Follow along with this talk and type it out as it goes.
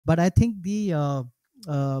But I think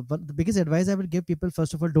but the biggest advice I would give people,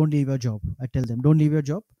 first of all, don't leave your job. I tell them, don't leave your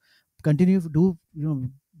job. Continue to do,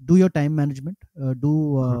 do your time management.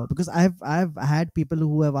 Do Because I've had people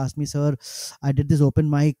who have asked me, sir, I did this open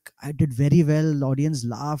mic, I did very well, audience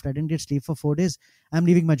laughed, I didn't get sleep for 4 days, I'm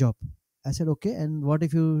leaving my job. I said, okay, and what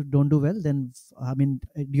if you don't do well? Then, I mean,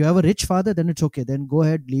 do you have a rich father? Then it's okay. Then go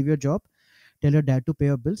ahead, leave your job, tell your dad to pay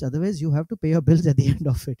your bills. Otherwise, you have to pay your bills at the end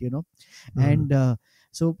of it. And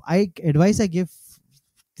so I give,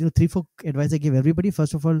 three four advice I give everybody.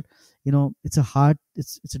 First of all, it's a hard,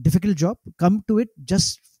 it's a difficult job. Come to it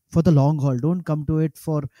just for the long haul. Don't come to it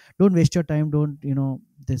for, don't waste your time. Don't,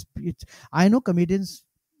 this it's I know comedians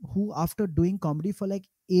who, after doing comedy for like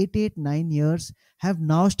 9 years, have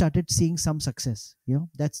now started seeing some success.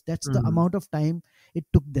 That's the Mm. amount of time it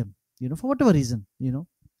took them, for whatever reason.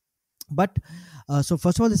 But so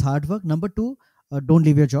first of all, it's hard work. Number two, don't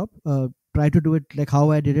leave your job. Try to do it like how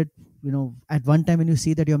I did it. At one time, when you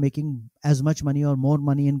see that you're making as much money or more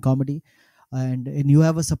money in comedy, and you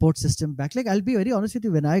have a support system back, like, I'll be very honest with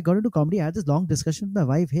you, when I got into comedy, I had this long discussion with my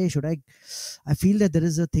wife. Hey, should I feel that there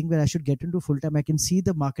is a thing where I should get into full time. I can see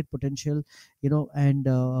the market potential, and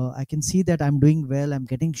I can see that I'm doing well, I'm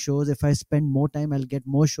getting shows. If I spend more time, I'll get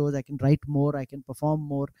more shows, I can write more, I can perform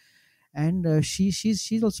more. And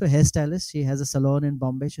she's also a hairstylist. She has a salon in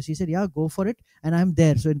Bombay, so she said, yeah, go for it, and I'm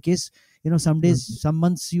there. So in case, some days, Mm. some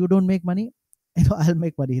months you don't make money, I'll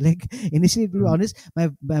make money. Like, initially, to be Mm. honest,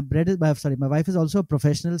 my bread is my sorry my wife is also a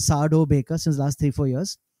professional sourdough baker since last 3-4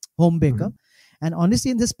 years, home baker. Mm. And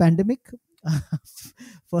honestly, in this pandemic,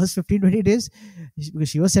 first 15-20 days, because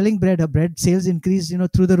she was selling bread, her bread sales increased,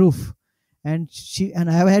 through the roof. And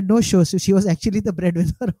I had no show, so she was actually the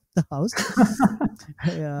breadwinner of the house.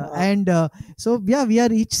 Yeah, Uh, and so yeah, we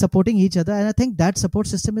are each supporting each other, and I think that support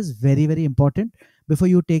system is very, very important before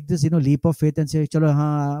you take this, leap of faith and say,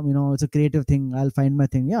 chalo, it's a creative thing, I'll find my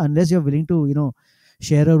thing. Yeah, unless you're willing to,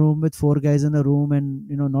 share a room with four guys in a room, and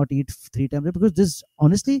not eat three times, because this,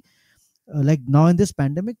 honestly, like now in this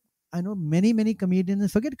pandemic, I know many, many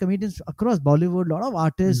comedians, forget comedians, across Bollywood, a lot of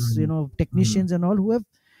artists, mm. Mm. technicians and all, who have,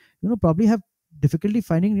 probably have difficulty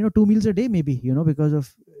finding, 2 meals a day, maybe, because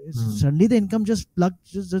of, Mm. suddenly the income just plugged,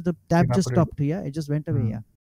 just the tap just Evaporated. stopped. Yeah, it just went away. Mm. Yeah.